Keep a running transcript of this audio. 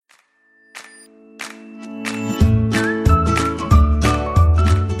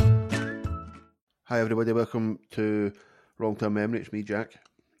everybody, welcome to Wrong Term Memory. It's me, Jack.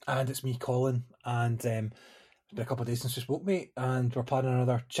 And it's me, Colin. And it's been a couple of days since we spoke, mate. And we're planning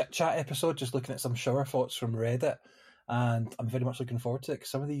another chit-chat episode, just looking at some shower thoughts from Reddit. And I'm very much looking forward to it,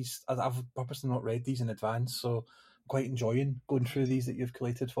 because some of these, I've purposely not read these in advance, so I'm quite enjoying going through these that you've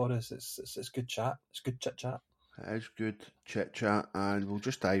collated for us. It's good chat. It's good chit-chat. It is good chit-chat, and we'll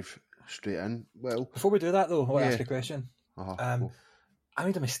just dive straight in. Well, before we do that, though, I want to ask you a question. Cool. I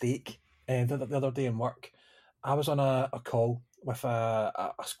made a mistake the other day in work. I was on a call with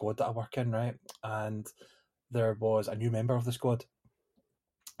a squad that I work in, right? And there was a new member of the squad.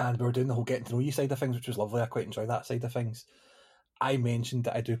 And we were doing the whole getting to know you side of things, which was lovely. I quite enjoy that side of things. I mentioned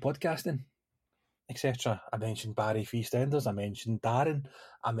that I do podcasting, etc. I mentioned Barry for EastEnders. I mentioned Darren.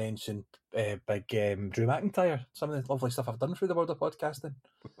 I mentioned big Drew McIntyre. Some of the lovely stuff I've done through the world of podcasting.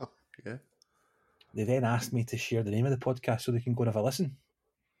 Yeah. They then asked me to share the name of the podcast so they can go and have a listen.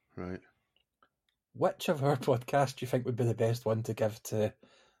 Right. Which of our podcasts do you think would be the best one to give to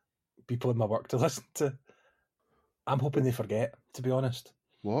people in my work to listen to? I'm hoping they forget, to be honest.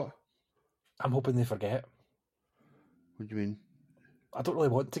 What? I'm hoping they forget. What do you mean? I don't really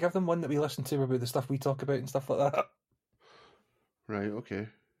want to give them one that we listen to about the stuff we talk about and stuff like that. Right, okay.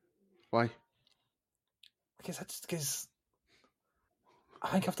 Why? Because I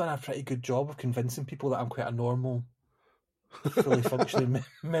think I've done a pretty good job of convincing people that I'm quite a normal, fully functioning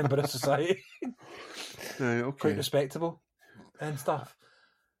member of society. Right, okay. Quite respectable and stuff.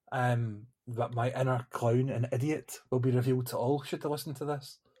 That my inner clown and idiot will be revealed to all should they listen to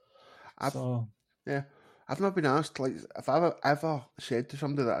this. Yeah. I've not been asked, like, if I've ever said to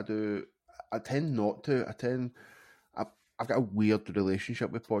somebody that I do, I tend not to. I've got a weird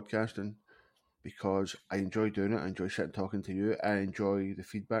relationship with podcasting because I enjoy doing it. I enjoy sitting talking to you. I enjoy the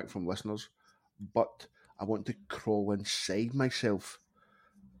feedback from listeners. But I want to crawl inside myself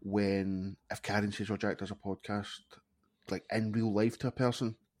if Karen says, "Oh, Jack does a podcast," like in real life to a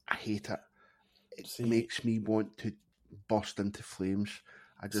person, I hate it. It makes me want to burst into flames.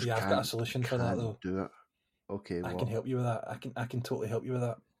 I just I've got a solution for that, though. Do it. Okay, I can help you with that. I can totally help you with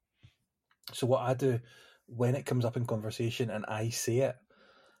that. So what I do when it comes up in conversation and I say it,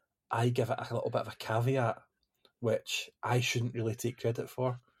 I give it a little bit of a caveat, which I shouldn't really take credit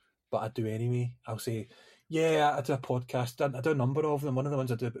for, but I do anyway. I'll say, yeah, I do a podcast. I do a number of them. One of the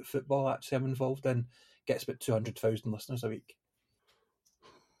ones I do about football, actually, I'm involved in, gets about 200,000 listeners a week.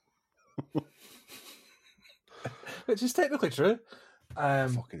 Which is technically true. I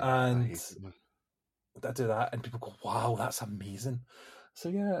do that, and people go, "Wow, that's amazing!" So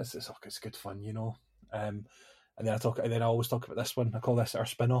yeah, it's good fun, you know. And then I always talk about this one. I call this our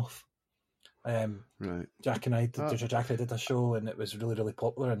spin-off. Right. Jack and I did a show, and it was really, really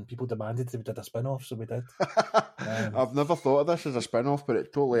popular, and people demanded that we did a spin-off, so we did. I've never thought of this as a spin-off, but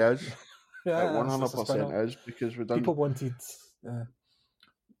it totally is. Yeah, it 100% is, because we've done.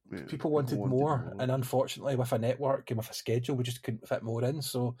 People wanted more, and unfortunately, with a network and with a schedule, we just couldn't fit more in.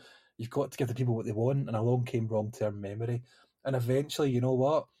 So you've got to give the people what they want, and along came Wrong Term Memory. And eventually, you know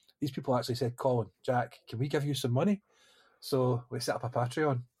what? These people actually said, "Colin, Jack, can we give you some money?" So we set up a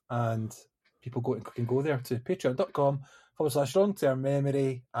Patreon, and people can go there to patreon.com/Wrong Term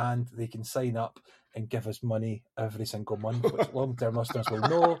Memory, and they can sign up and give us money every single month, which long-term listeners will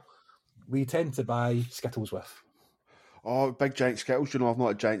know we tend to buy Skittles with. Oh, big giant Skittles. You know, I've not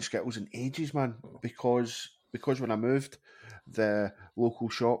had giant Skittles in ages, man, because when I moved, the local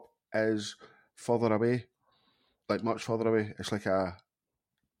shop is further away, like much further away. It's like a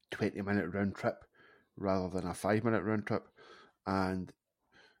 20-minute round trip rather than a 5-minute round trip. And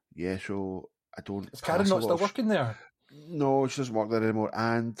yeah, so I don't. Is Karen not still working there? No, she doesn't work there anymore,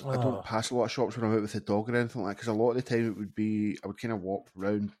 and I don't pass a lot of shops when I'm out with the dog or anything like that, because a lot of the time it would be, I would kind of walk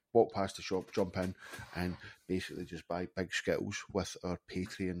past the shop, jump in, and basically just buy big Skittles with our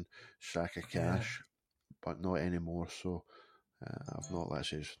Patreon sack of cash, but not anymore. So I've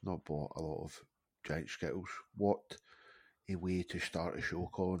not bought a lot of giant Skittles. What a way to start a show,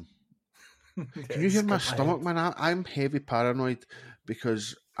 Colin. Can you hear my stomach, man? I'm heavy paranoid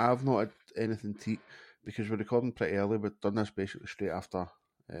because I've not had anything to eat, because we're recording pretty early. We've done this basically straight after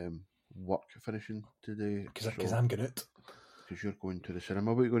work finishing today. Because I'm going out. Because you're going to the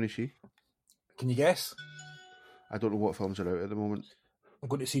cinema. What are you going to see? Can you guess? I don't know what films are out at the moment. I'm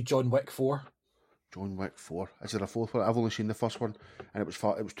going to see John Wick 4. John Wick 4. Is there a fourth one? I've only seen the first one, and it was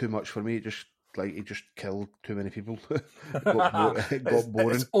too much for me. He just killed too many people. It got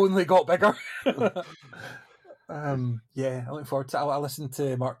boring. It's only got bigger. Yeah, I look forward to it. I listened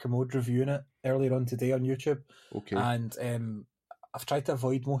to Mark Kermode reviewing it earlier on today on YouTube. Okay. And I've tried to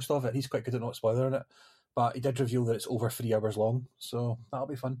avoid most of it. He's quite good at not spoiling it. But he did reveal that it's over 3 hours long, so that'll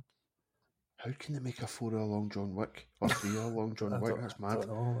be fun. How can they make a 4-hour long John Wick or 3-hour long John Wick? That's mad. I don't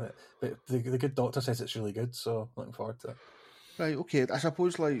know, but the good doctor says it's really good, so looking forward to it. Right, okay. I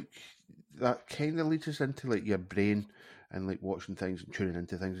suppose like that kind of leads us into like your brain and like watching things and tuning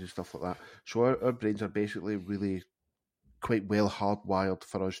into things and stuff like that. So our brains are basically really quite well hardwired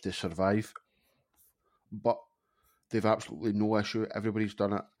for us to survive, but they've absolutely no issue. Everybody's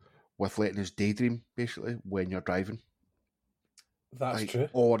done it with letting us daydream basically when you're driving. That's true.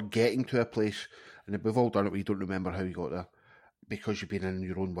 Or getting to a place, and we've all done it where you don't remember how you got there because you've been in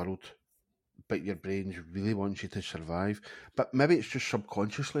your own world, but your brain really wants you to survive. But maybe it's just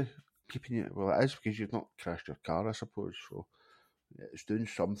subconsciously keeping you. Well, it is because you've not crashed your car, I suppose. So it's doing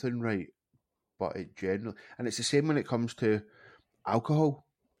something right. But it generally, and it's the same when it comes to alcohol,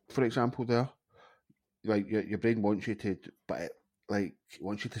 for example. There, like your brain wants you to, but it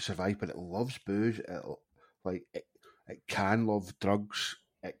wants you to survive. But it loves booze. It can love drugs.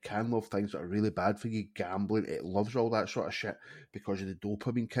 It can love things that are really bad for you, gambling. It loves all that sort of shit because of the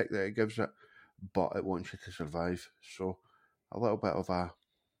dopamine kick that it gives it. But it wants you to survive. So a little bit of a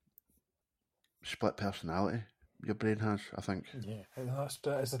split personality your brain has, I think. Yeah, that's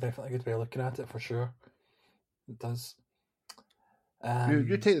definitely a good way of looking at it for sure. It does.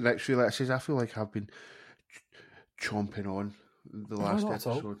 You take the next few letters. I feel like I've been chomping on the last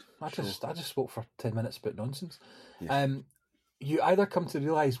episode. I just spoke for 10 minutes about nonsense. Yeah. You either come to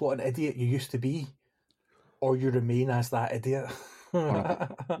realise what an idiot you used to be, or you remain as that idiot. I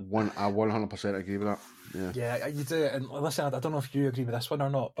 100% agree with that. Yeah, you do. And listen, I don't know if you agree with this one or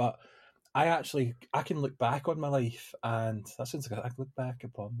not, but I can look back on my life, and that sounds like I can look back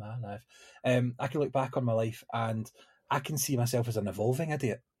upon my life. I can look back on my life, and I can see myself as an evolving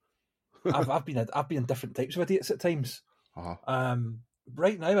idiot. I've been different types of idiots at times. Uh-huh.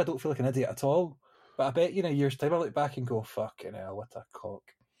 Right now, I don't feel like an idiot at all. But I bet in a year's time, I look back and go, "Fucking hell, what a cock!"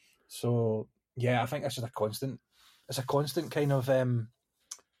 So yeah, I think that's just a constant. It's a constant kind of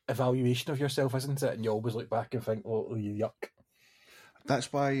evaluation of yourself, isn't it? And you always look back and think, "Oh, you yuck."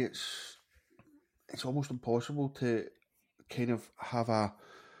 That's why it's almost impossible to kind of have I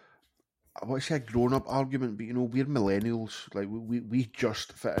want to say a grown-up argument, but we're millennials. Like we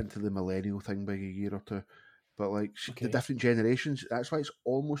just fit into the millennial thing by a year or two. But like the different generations, that's why it's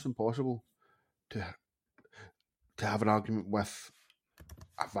almost impossible to have an argument with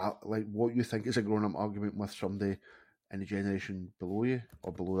like what you think is a grown-up argument with somebody in the generation below you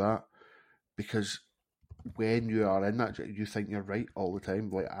or below that, because when you are in that, you think you're right all the time.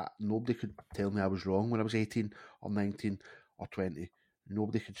 Like nobody could tell me I was wrong when I was 18 or 19 or 20.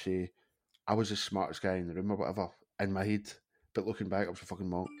 Nobody could say I was the smartest guy in the room or whatever in my head. But looking back, I was a fucking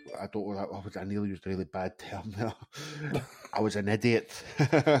monk. I don't know. I nearly used a really bad term there. I was an idiot.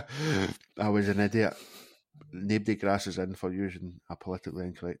 I was an idiot. Nobody grasses in for using a politically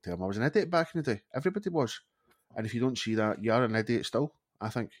incorrect term. I was an idiot back in the day. Everybody was. And if you don't see that, you are an idiot still. I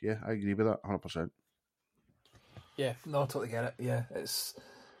think. Yeah, I agree with that 100%. Yeah, no, I totally get it. Yeah, it's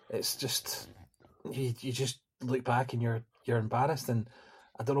just you just look back and you're embarrassed, and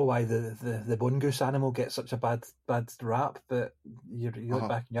I don't know why the mongoose animal gets such a bad rap, but you look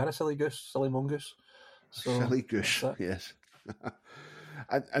back and you're a silly goose, silly mongoose. So, silly goose, yes.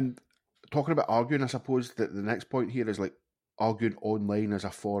 and talking about arguing, I suppose that the next point here is like arguing online as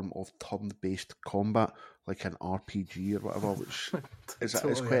a form of turn-based combat, like an RPG or whatever, which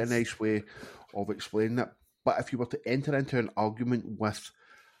is quite a nice way of explaining it. But if you were to enter into an argument with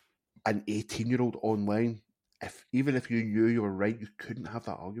an 18-year-old online, even if you knew you were right, you couldn't have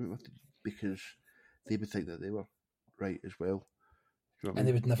that argument with them because they would think that they were right as well. You know what I mean?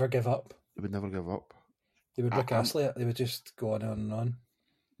 They would never give up. They would never give up. They would recastle it. They would just go on and on.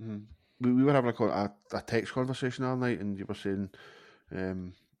 Mm-hmm. We were having a text conversation all night, and you were saying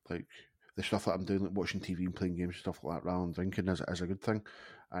like the stuff that I'm doing, like watching TV and playing games and stuff like that rather than drinking is a good thing.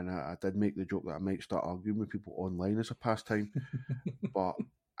 And I did make the joke that I might start arguing with people online as a pastime, but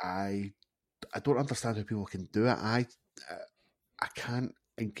I don't understand how people can do it. I can't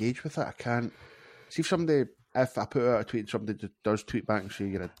engage with it. I can't see if I put out a tweet and somebody does tweet back and say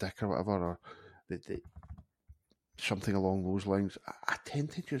you're a dick or whatever, or something along those lines. I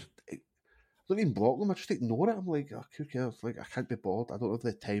tend to just I don't even block them. I just ignore it. I'm like, oh, who cares? Like, I can't be bothered. I don't have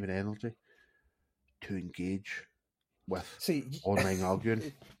the time and energy to engage with online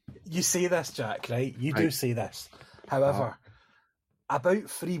arguing. You say this, Jack, right? You do say this. However, about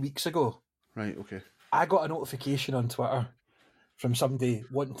 3 weeks ago, right, okay, I got a notification on Twitter from somebody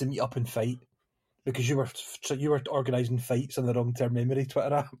wanting to meet up and fight because you were organising fights on the Wrong Term Memory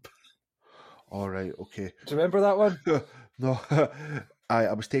Twitter app. All right, okay. Do you remember that one? No,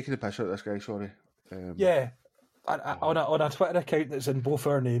 I was taking a piss out of this guy. Sorry. Yeah. On a Twitter account that's in both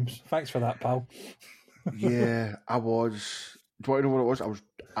our names. Thanks for that, pal. Yeah, I was. Do you want to know what it was?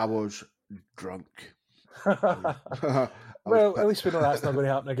 I was drunk. Well, at least we know that's not going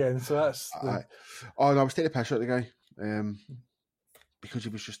to happen again. So that's. Oh no, I was taking a piss out of the guy because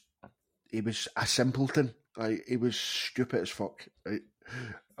he was a simpleton. Like, he was stupid as fuck, right?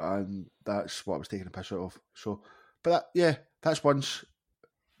 And that's what I was taking a piss out of. So, but that's once.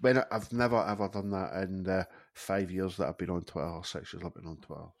 When I've never ever done that in the 5 years that I've been on Twitter, or 6 years I've been on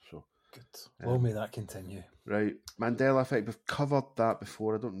Twitter. So good. Well, may that continue. Right, Mandela effect. We've covered that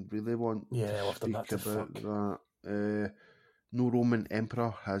before. I don't really want to speak about that. No Roman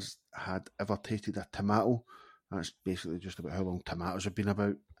emperor has had ever tasted a tomato. That's basically just about how long tomatoes have been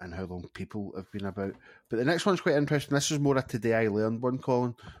about and how long people have been about. But the next one's quite interesting. This is more a Today I Learned one,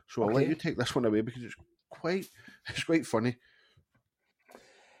 Colin. So I'll let you take this one away because it's quite funny.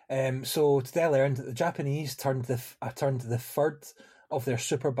 So today I learned that the Japanese turned the third of their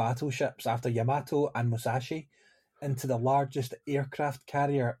super battleships after Yamato and Musashi into the largest aircraft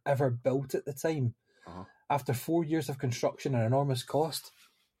carrier ever built at the time. Uh-huh. After 4 years of construction and enormous cost,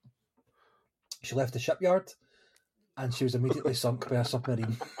 she left the shipyard and she was immediately sunk by a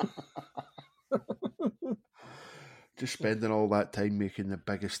submarine. Just spending all that time making the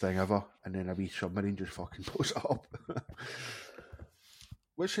biggest thing ever, and then a wee submarine just fucking blows up.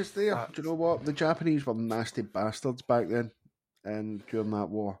 Which is there. Do you know what? The Japanese were nasty bastards back then and during that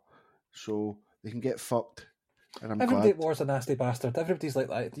war. So they can get fucked. And Everybody at war's a nasty bastard. Everybody's like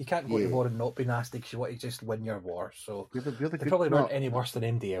that. You can't go to war and not be nasty because you want to just win your war. So they probably weren't any worse than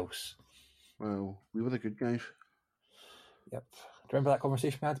anybody else. Well, we were the good guys. Yep. Do you remember that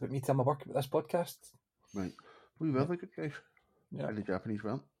conversation we had about me telling my work about this podcast? Right. We were the good guys. Yeah. And the Japanese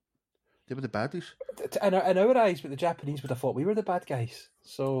weren't. They were the baddies. In our eyes, but the Japanese would have thought we were the bad guys.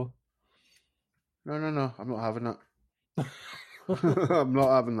 So. No. I'm not having that. I'm not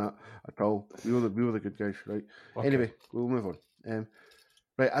having that at all. We were the good guys, right? Okay. Anyway, we'll move on.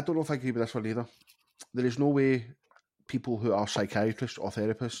 Right, I don't know if I agree with this one either. There is no way people who are psychiatrists or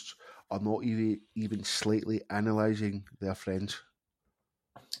therapists are not even slightly analysing their friends.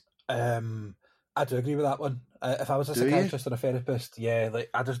 I do agree with that one. If I was a psychiatrist or a therapist, I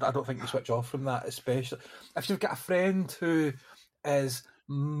don't think you switch off from that, especially if you've got a friend who is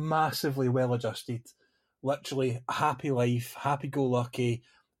massively well-adjusted, literally happy life, happy-go-lucky,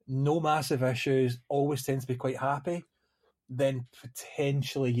 no massive issues, always tends to be quite happy, then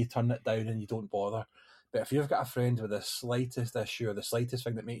potentially you turn it down and you don't bother. But if you've got a friend with the slightest issue or the slightest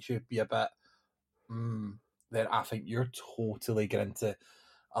thing that makes you be a bit, then I think you're totally getting into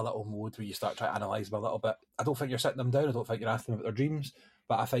a little mode where you start trying to analyse them a little bit. I don't think you're sitting them down. I don't think you're asking them about their dreams.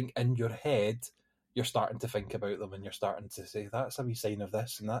 But I think in your head, you're starting to think about them and you're starting to say, that's a wee sign of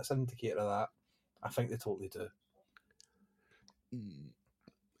this and that's an indicator of that. I think they totally do.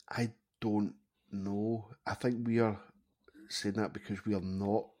 I don't know. I think we are saying that because we are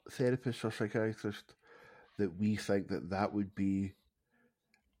not therapists or psychiatrists, that we think that would be,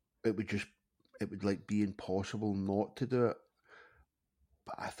 it would like be impossible not to do it.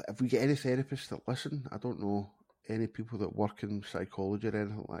 But if we get any therapists that listen, I don't know, any people that work in psychology or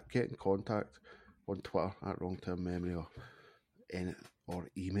anything like that, get in contact on Twitter at Wrong Term Memory or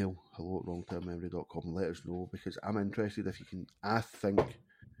email hello@wrongtermmemory.com and let us know, because I'm interested if you can. I think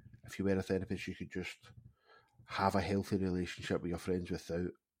if you were a therapist, you could just have a healthy relationship with your friends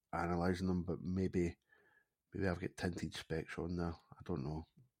without analysing them, but maybe I've got tinted specs on there. I don't know.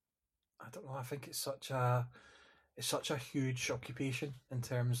 I think it's such a huge occupation in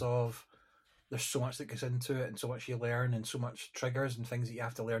terms of there's so much that goes into it and so much you learn and so much triggers and things that you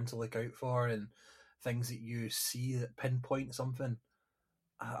have to learn to look out for and things that you see that pinpoint something.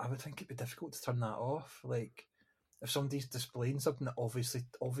 I would think it'd be difficult to turn that off. Like, if somebody's displaying something that obviously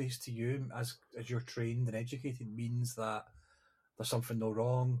obvious to you as you're trained and educated means that there's something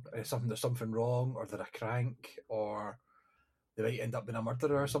wrong, there's something wrong, or they're a crank, or they might end up being a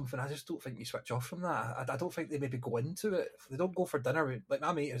murderer or something. I just don't think you switch off from that. I don't think they maybe go into it. They don't go for dinner with, like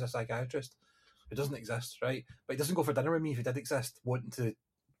my mate is a psychiatrist who doesn't exist, right? But he doesn't go for dinner with me if he did exist, wanting to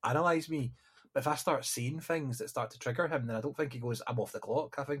analyse me. But if I start seeing things that start to trigger him, then I don't think he goes, I'm off the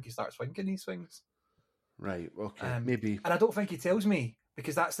clock. I think he starts thinking these things. Right, okay, maybe. And I don't think he tells me,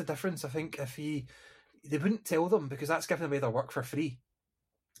 because that's the difference. I think they wouldn't tell them, because that's giving away their work for free.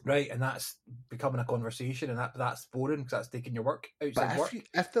 Right, and that's becoming a conversation, and that's boring because that's taking your work outside work.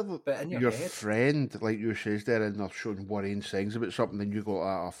 If your head, friend, like you says there, and they're showing worrying signs about something, then you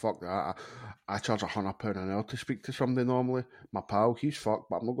go, fuck that. I charge £100 an hour to speak to somebody normally. My pal, he's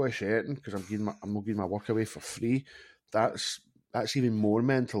fucked, but I'm not going to say anything because I'm not giving my work away for free. That's even more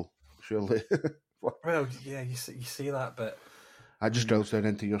mental, surely. Well, yeah, you say that, but I just drills down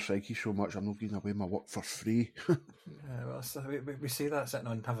into your psyche so much. I'm not giving away my work for free. Yeah, well, so we say that sitting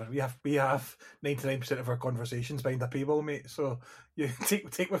on we have 99% of our conversations behind a paywall, mate. So you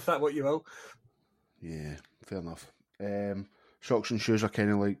take with that what you will. Yeah, fair enough. Socks and shoes are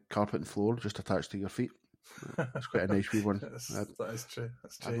kind of like carpet and floor, just attached to your feet. It's quite a nice wee one. That is true.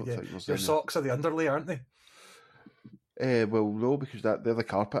 That's true. Yeah. Your socks are the underlay, aren't they? Well, no, because they're the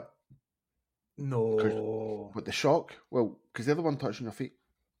carpet. No. But the sock, well, because they're the one touching your feet.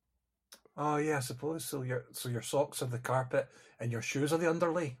 Oh yeah, I suppose so. Your socks are the carpet and your shoes are the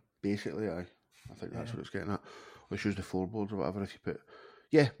underlay. Basically, I think that's what it's getting at. Or shoes the floorboards or whatever. If you put,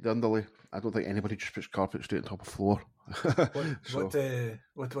 the underlay. I don't think anybody just puts carpet straight on top of floor.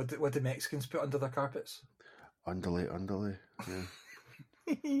 What do Mexicans put under their carpets? Underlay. Yeah.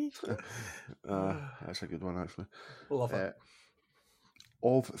 That's a good one, actually. Love it.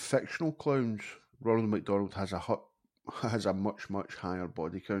 Of fictional clowns, Ronald McDonald has a much higher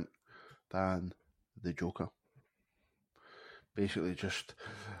body count than the Joker. Basically, just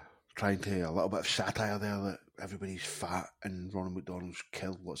trying to a little bit of satire there that everybody's fat and Ronald McDonald's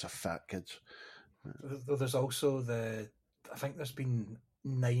killed lots of fat kids. There's also I think there's been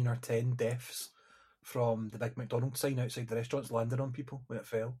 9 or 10 deaths from the big McDonald's sign outside the restaurants landing on people when it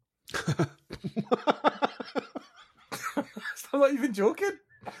fell. I'm not even joking.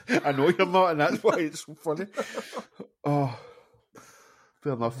 I know you're not, and that's why it's so funny. Oh,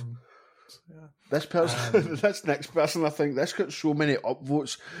 fair enough. Yeah. This person, this next person, I think this got so many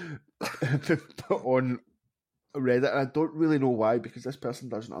upvotes put on Reddit, and I don't really know why, because this person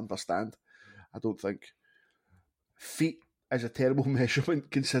doesn't understand. I don't think feet is a terrible measurement,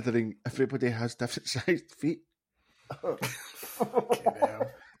 considering everybody has different sized feet.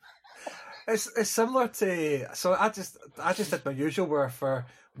 It's similar to, so I just did my usual, where for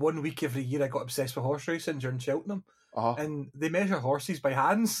 1 week every year I got obsessed with horse racing during Cheltenham, and they measure horses by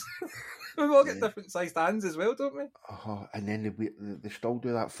hands. We all get different sized hands as well, don't we? And then they still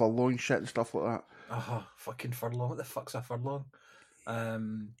do that furlong shit and stuff like that. Fucking furlong. What the fuck's a furlong?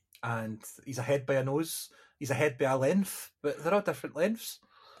 And he's a head by a nose. He's a head by a length, but they're all different lengths.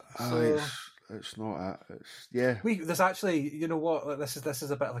 So it's not that. There's actually, you know what? This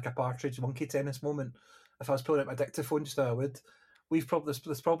is a bit like a partridge monkey tennis moment. If I was pulling out my dictaphone just now, I would.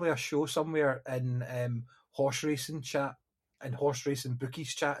 There's probably a show somewhere in horse racing chat and horse racing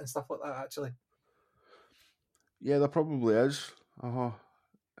bookies chat and stuff like that. Actually, yeah, there probably is.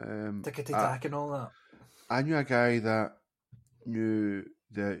 Tickety tack and all that. I knew a guy that knew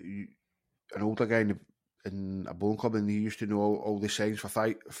an older guy in a bowling club, and he used to know all the signs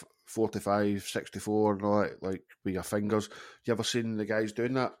for 45, 64, and all that, like with your fingers. You ever seen the guys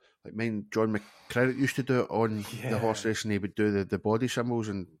doing that? Like mine, John McCredit used to do it on the horse racing. He would do the body symbols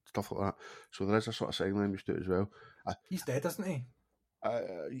and stuff like that. So there is a sort of sign language to it as well. He's dead, isn't he?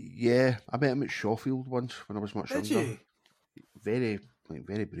 Yeah, I met him at Shawfield once when I was much younger. Did you?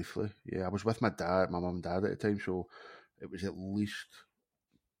 Very briefly. Yeah, I was with my mum and dad at the time, so it was at least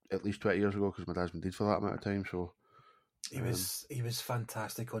 20 years ago, because my dad's been dead for that amount of time. So he was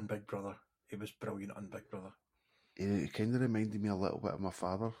fantastic on Big Brother. He was brilliant on Big Brother. He kind of reminded me a little bit of my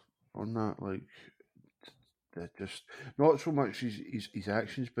father on that, like just not so much his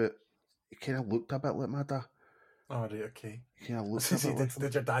actions, but he kind of looked a bit like my dad. Oh, right, okay. He kind of looked a bit like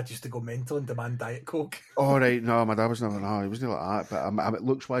did your dad used to go mental and demand Diet Coke? Oh, right, no, my dad was never. No, he wasn't like that. But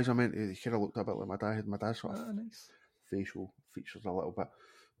looks wise, I meant he kind of looked a bit like my dad. My dad's sort of nice facial features a little bit.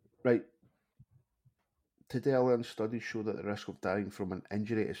 Right. Today I learned studies show that the risk of dying from an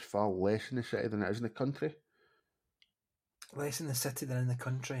injury is far less in the city than it is in the country. Less in the city than in the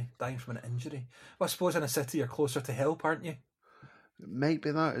country, dying from an injury. Well, I suppose in a city you're closer to help, aren't you? It might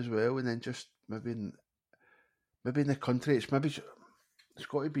be that as well, and then just maybe in the country, it's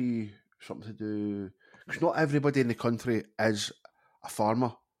got to be something to do, because not everybody in the country is a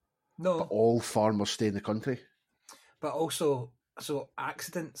farmer. No, but all farmers stay in the country. But also, so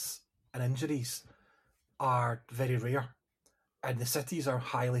accidents and injuries are very rare, and the cities are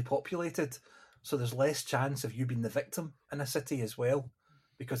highly populated. So there's less chance of you being the victim in a city as well,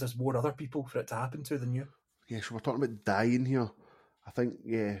 because there's more other people for it to happen to than you. Yeah, so we're talking about dying here. I think,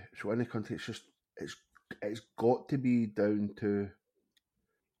 so in the country, it's got to be down to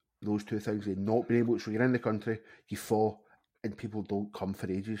those two things. Not being able to, so you're in the country, you fall, and people don't come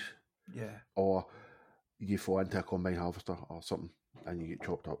for ages. Yeah. Or you fall into a combine harvester or something, and you get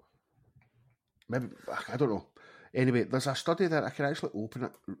chopped up. Maybe, I don't know. Anyway, there's a study that I can actually open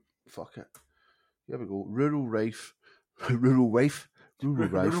it. Fuck it. Here we go. Rural wife.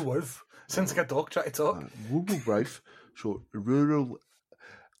 Sounds like a dog trying to talk. Rural wife. So rural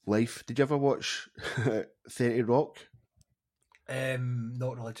life. Did you ever watch 30 Rock?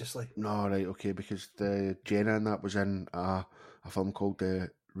 Not religiously. No, right, okay, because the Jenna in that was in a film called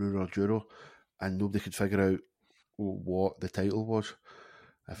The Rural Juror, and nobody could figure out what the title was.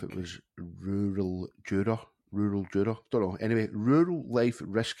 If it was Rural Juror, don't know. Anyway, rural life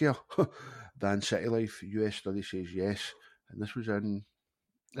riskier than city life. US study says yes, and this was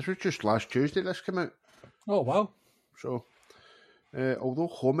just last Tuesday. This came out. Oh wow! So, although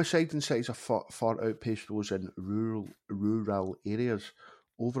homicide in cities are far outpaced those in rural areas,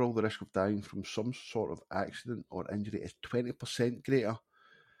 overall the risk of dying from some sort of accident or injury is 20% greater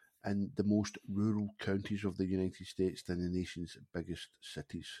in the most rural counties of the United States than the nation's biggest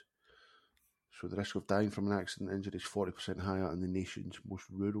cities. So the risk of dying from an accident or injury is 40% higher in the nation's most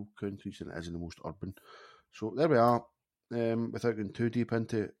rural counties than it is in the most urban. So there we are. Without going too deep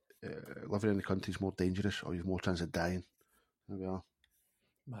into it, living in the country is more dangerous, or you have more chance of dying. There we are.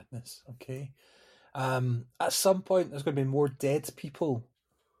 Madness. Okay. At some point, there's going to be more dead people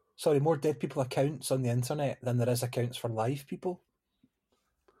accounts on the internet than there is accounts for live people.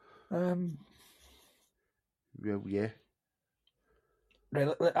 Yeah. Right,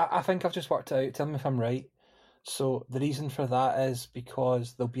 I think I've just worked it out. Tell me if I'm right. So the reason for that is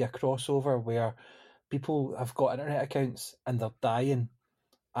because there'll be a crossover where people have got internet accounts and they're dying,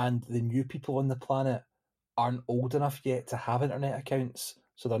 and the new people on the planet aren't old enough yet to have internet accounts,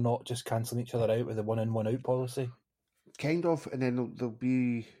 so they're not just cancelling each other out with the one in, one out policy. Kind of, and then there'll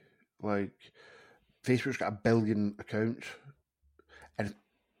be like Facebook's got 1 billion accounts, and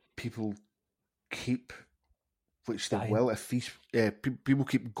people keep, which they will, if people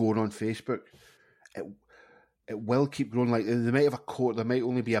keep going on Facebook, it will keep growing. Like they might have a quote, there might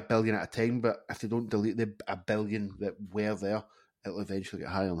only be 1 billion at a time, but if they don't delete the 1 billion that were there, it'll eventually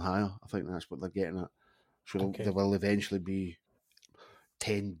get higher and higher. I think that's what they're getting at. So there will eventually be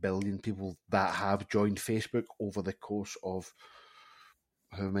 10 billion people that have joined Facebook over the course of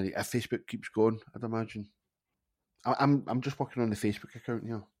how many? If Facebook keeps going, I'd imagine. I'm just working on the Facebook account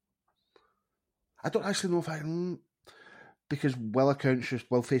here. I don't actually know if I can, because will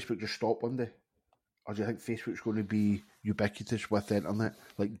Facebook just stop one day? Or do you think Facebook's going to be ubiquitous with the internet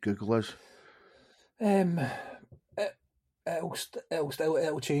like Google is? It'll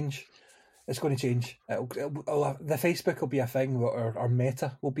change. It's going to change. The Facebook will be a thing, or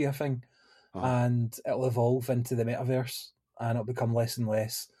Meta will be a thing, and it'll evolve into the metaverse, and it'll become less and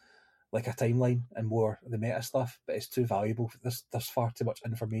less like a timeline and more the meta stuff. But it's too valuable. There's far too much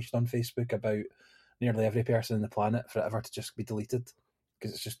information on Facebook about nearly every person on the planet for it ever to just be deleted,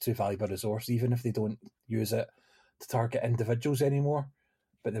 because it's just too valuable a resource, even if they don't use it to target individuals anymore.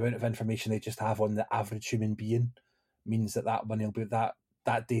 But the amount of information they just have on the average human being means that money will be that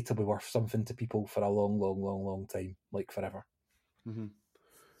data will be worth something to people for a long time, like forever. Mm-hmm.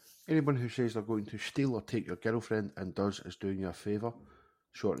 Anyone who says they're going to steal or take your girlfriend and does is doing you a favour.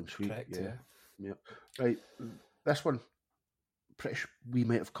 Short and sweet. Correct, yeah. Right, this one, pretty sure we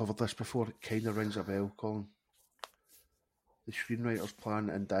might have covered this before. It kind of rings a bell, Colin. The screenwriters plan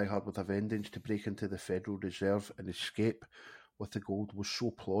in Die Hard with a Vengeance to break into the Federal Reserve and escape with the gold was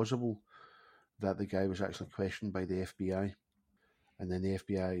so plausible that the guy was actually questioned by the FBI. And then the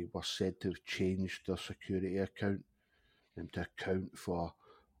FBI were said to have changed their security account to account for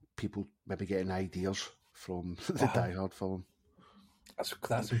people maybe getting ideas from the Die Hard film. That's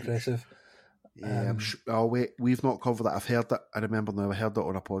impressive. Yeah, we've not covered that. I've heard that. I remember now. I heard that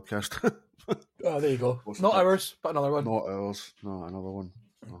on a podcast. Oh, there you go. Not ours, but another one. Not ours. No, another one.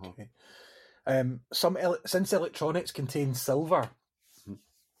 Okay. Since electronics contain silver,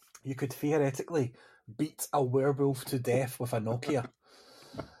 you could theoretically beat a werewolf to death with a Nokia.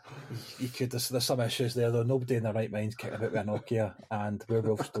 You could. There's some issues there, though. Nobody in their right mind's kicking about with a Nokia, and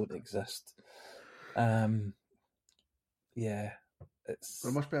werewolves don't exist. Yeah.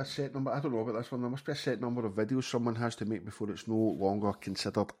 There must be a set number. I don't know about this one. There must be a set number of videos someone has to make before it's no longer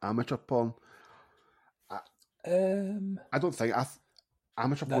considered amateur porn. I don't think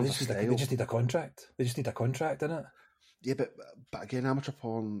amateur porn is a style. They just need a contract. They just need a contract, innit? Yeah, but again, amateur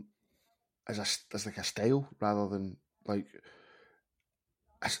porn is like a style rather than like.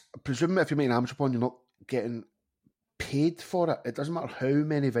 I presume if you're making amateur porn, you're not getting paid for it. It doesn't matter how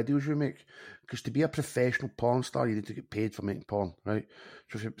many videos you make, because to be a professional porn star, you need to get paid for making porn, right?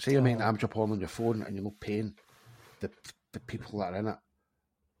 So if you say you're making amateur porn on your phone and you're not paying the people that are in it,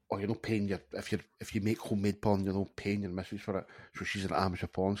 or you're not paying if you make homemade porn, you're not paying your missus for it, so she's an amateur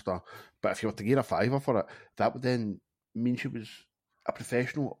porn star. But if you were to get a $5 for it, that would then mean she was a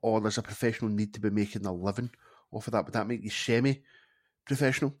professional, or there's a professional need to be making a living off of that. Would that make you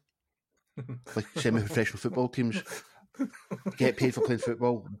semi-professional? Like semi-professional football teams Get paid for playing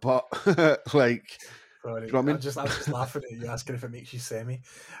football, but like, sorry, you know what I mean? I was just laughing at you asking if it makes you semi.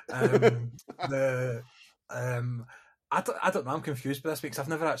 I don't know. I'm confused by this because I've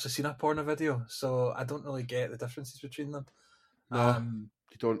never actually seen a porno video, so I don't really get the differences between them. No,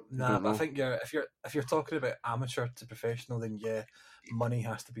 you don't. But I think if you're talking about amateur to professional, then yeah, money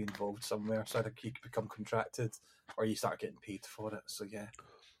has to be involved somewhere. So either you become contracted or you start getting paid for it. So yeah.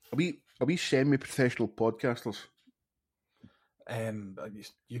 Are we semi-professional podcasters?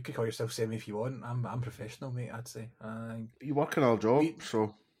 You could call yourself semi if you want. I'm professional, mate. I'd say. You work in our job,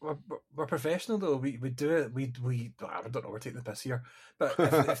 so we're professional though. We do it. We I don't know. We're taking the piss here, but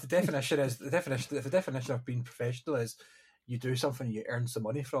if the definition of being professional is you do something, you earn some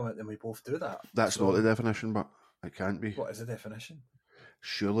money from it, then we both do that. That's not the definition, but it can't be. What is the definition?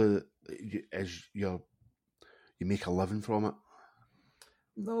 Surely, is you make a living from it.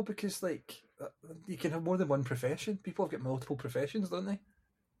 No, because like you can have more than one profession. People have got multiple professions, don't they?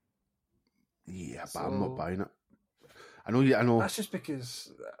 Yeah, but I'm not buying it. I know. That's just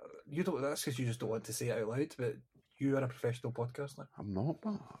because you don't. That's because you just don't want to say it out loud. But you are a professional podcaster. I'm not,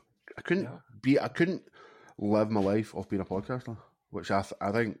 but I couldn't live my life off being a podcaster, which I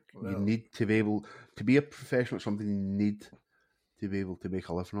think you need to be able to be a professional at something. You need to be able to make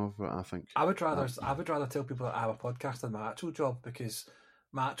a living off it. I think I would rather tell people that I have a podcast than my actual job, because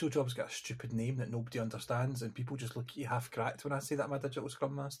my actual job's got a stupid name that nobody understands, and people just look at you half cracked when I say that I'm a digital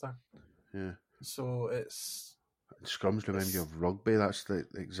scrum master. Yeah. So it's scrums remind you of rugby. That's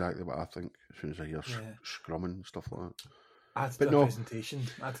exactly what I think as soon as I hear scrumming and stuff like that. I did a presentation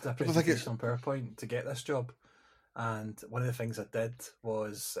on PowerPoint to get this job, and one of the things I did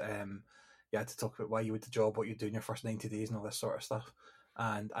was you had to talk about why you would the job, what you do in your first 90 days and all this sort of stuff.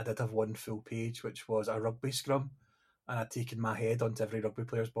 And I did have one full page which was a rugby scrum, and I'd taken my head onto every rugby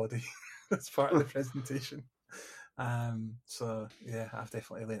player's body as part of the presentation. So yeah, I've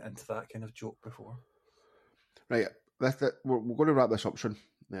definitely leaned into that kind of joke before. Right, we're going to wrap this up soon,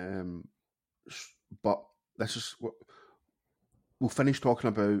 but this is we'll finish talking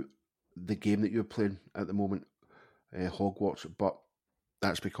about the game that you're playing at the moment, Hogwarts, but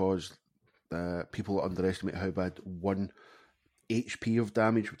that's because people underestimate how bad 1 HP of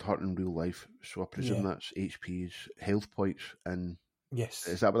damage would hurt in real life. So I presume that's HP's health points. And yes,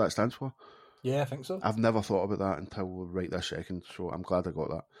 is that what that stands for? Yeah, I think so. I've never thought about that until right this second, so I'm glad I got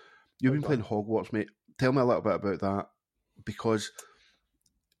that. You've been playing Hogwarts, mate. Tell me a little bit about that, because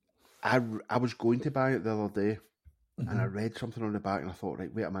I was going to buy it the other day, and I read something on the back, and I thought,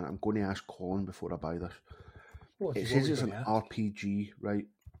 right, wait a minute, I'm going to ask Colin before I buy this. It says it's an RPG, right?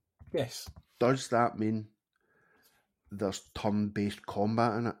 Yes. Does that mean there's turn-based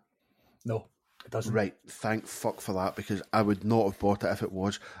combat in it? No, it doesn't. Right, thank fuck for that, because I would not have bought it if it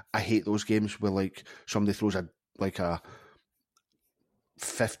was. I hate those games where like somebody throws a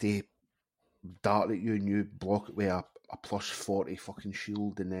 50 dart at you and you block it with a plus 40 fucking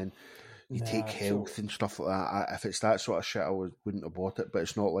shield, and then you take health and stuff like that. If it's that sort of shit, I wouldn't have bought it, but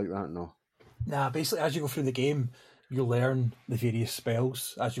it's not like that, no. Nah, basically, as you go through the game, you learn the various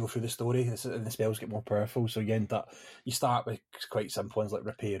spells as you go through the story, and the spells get more powerful. So you start with quite simple ones like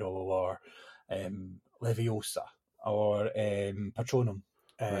Reparo or Leviosa or Patronum,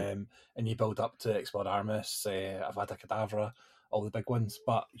 and you build up to Expelliarmus, Avada Kedavra, all the big ones.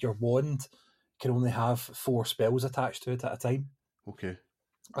 But your wand can only have 4 spells attached to it at a time. Okay.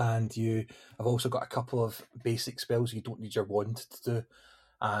 And you have also got a couple of basic spells you don't need your wand to do.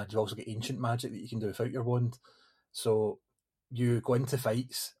 And you've also got ancient magic that you can do without your wand. So you go into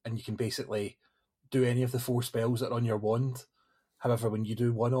fights and you can basically do any of the 4 spells that are on your wand. However, when you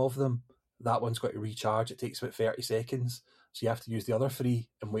do one of them, that one's got to recharge. It takes about 30 seconds. So you have to use the other 3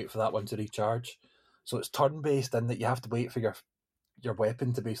 and wait for that one to recharge. So it's turn-based in that you have to wait for your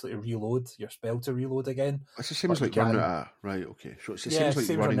weapon to basically reload, your spell to reload again. It's the same as like running out of... Right, okay. So it's the same as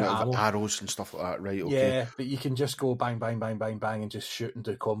like running out of arrows and stuff like that, right? Okay. Yeah, but you can just go bang, bang, bang, bang, bang and just shoot and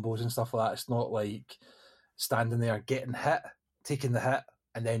do combos and stuff like that. It's not like standing there, getting hit, taking the hit,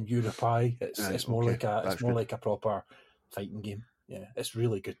 and then you reply. It's more like a proper fighting game. Yeah, it's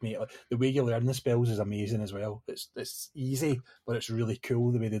really good, mate. Like, the way you learn the spells is amazing as well. It's easy, but it's really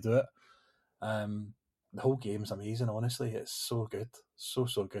cool the way they do it. The whole game's amazing, honestly. It's so good. So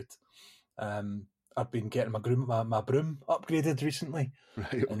good. I've been getting my broom upgraded recently.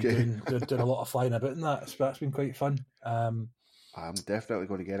 Right, okay. And doing a lot of flying about in that. So that's been quite fun. I'm definitely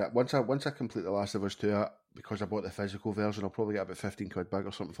going to get it. Once I complete The Last of Us 2, because I bought the physical version, I'll probably get about 15 quid back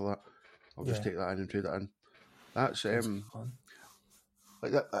or something for that. I'll just take that in and trade it in. That's fun.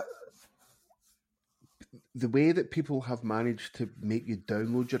 Like that. The way that people have managed to make you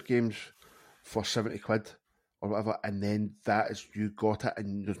download your games for 70 quid or whatever, and then that is, you got it,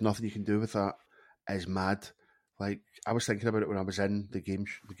 and there's nothing you can do with that, is mad. Like, I was thinking about it when I was in the game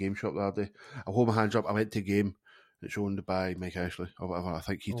shop the other day. I hold my hands up, I went to a game that's owned by Mike Ashley or whatever. I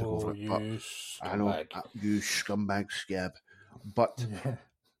think he took over it. But I know, you scumbag scab. But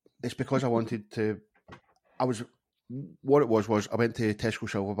it's because I wanted to. What it was I went to Tesco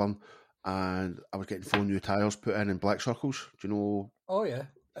Silverburn and I was getting 4 new tyres put in black circles. Do you know? Oh yeah,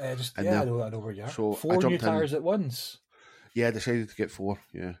 I know where you are. So 4 new tyres at once. Yeah, I decided to get 4.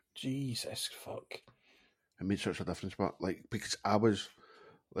 Yeah. Jesus fuck. It made such a difference, but like, because I was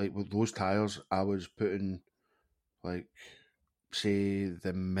like, with those tyres, I was putting, like, say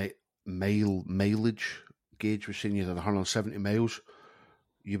the mileage gauge was saying you did 170 miles.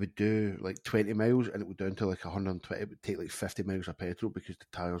 You would do like 20 miles and it would down to like 120. It would take like 50 miles of petrol because the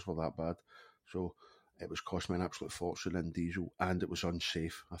tyres were that bad. So it was costing me an absolute fortune in diesel, and it was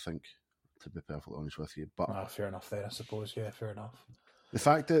unsafe, I think, to be perfectly honest with you. But fair enough there, I suppose. Yeah, fair enough. The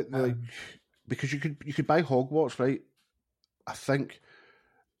fact that like, because you could buy Hogwarts, right? I think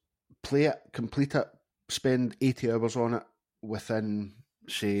play it, complete it, spend 80 hours on it within,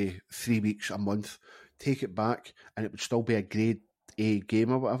 say, 3 weeks, a month, take it back, and it would still be a grade A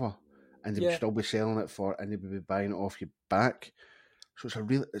game or whatever, and they would still be selling it for, and they would be buying it off you back. So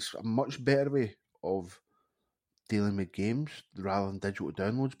it's a much better way of dealing with games rather than digital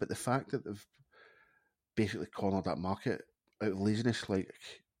downloads. But the fact that they've basically cornered that market out of laziness, like,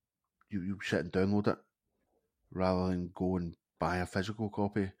 you sit and download it rather than go and buy a physical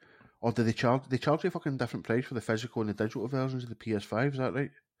copy. Or do they charge you a fucking different price for the physical and the digital versions of the PS5? Is that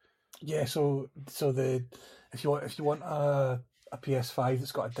right? Yeah. So if you want a PS5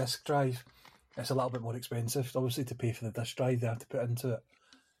 that's got a disc drive, it's a little bit more expensive. Obviously, to pay for the disc drive they have to put into it.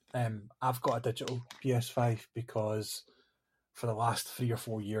 I've got a digital PS5 because for the last 3 or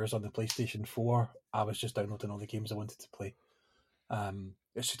 4 years on the PlayStation 4, I was just downloading all the games I wanted to play.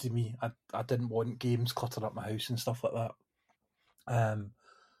 It suited me. I didn't want games cluttering up my house and stuff like that.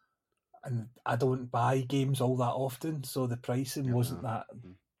 And I don't buy games all that often, so the pricing wasn't that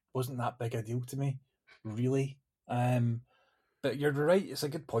big a deal to me, really. But you're right; it's a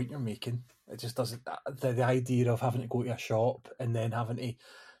good point you're making. It just doesn't. The idea of having to go to a shop and then having to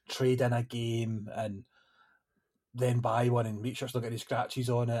trade in a game and then buy one and make sure it's not got any scratches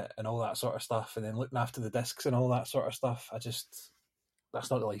on it and all that sort of stuff, and then looking after the discs and all that sort of stuff. That's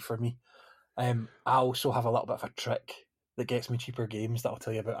not the life for me. I also have a little bit of a trick that gets me cheaper games that I'll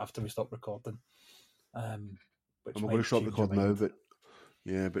tell you about after we stop recording. We're going to stop recording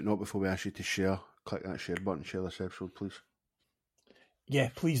now, but not before we ask you to share. Click that share button, share this episode, please. Yeah,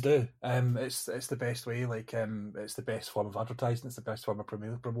 please do. It's the best way. Like, it's the best form of advertising. It's the best form of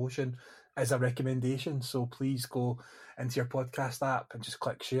promotion. As a recommendation, so please go into your podcast app and just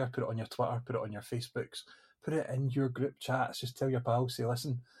click share. Put it on your Twitter. Put it on your Facebooks. Put it in your group chats. Just tell your pals, say,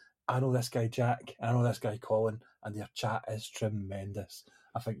 listen, I know this guy Jack, I know this guy Colin, and their chat is tremendous.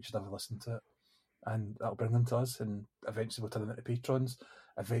 I think you should have a listen to it. And that'll bring them to us, and eventually we'll turn them into patrons.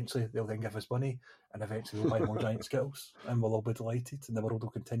 Eventually they'll then give us money, and eventually we'll buy more Giant Skittles, and we'll all be delighted, and the world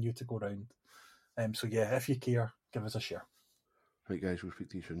will continue to go round. So yeah, if you care, give us a share. Right, guys, we'll speak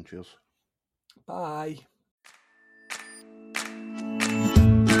to you soon. Cheers. Bye.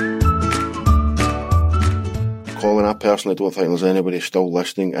 Colin, I personally don't think there's anybody still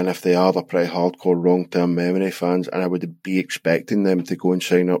listening, and if they are, they're pretty hardcore Wrong-Term Memory fans, and I would be expecting them to go and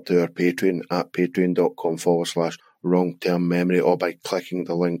sign up to our Patreon at patreon.com/Wrong-Term Memory, or by clicking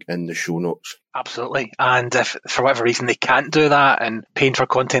the link in the show notes. Absolutely. And if for whatever reason they can't do that and paying for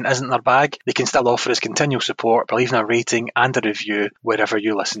content isn't their bag, they can still offer us continual support by leaving a rating and a review wherever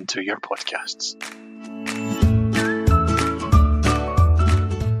you listen to your podcasts.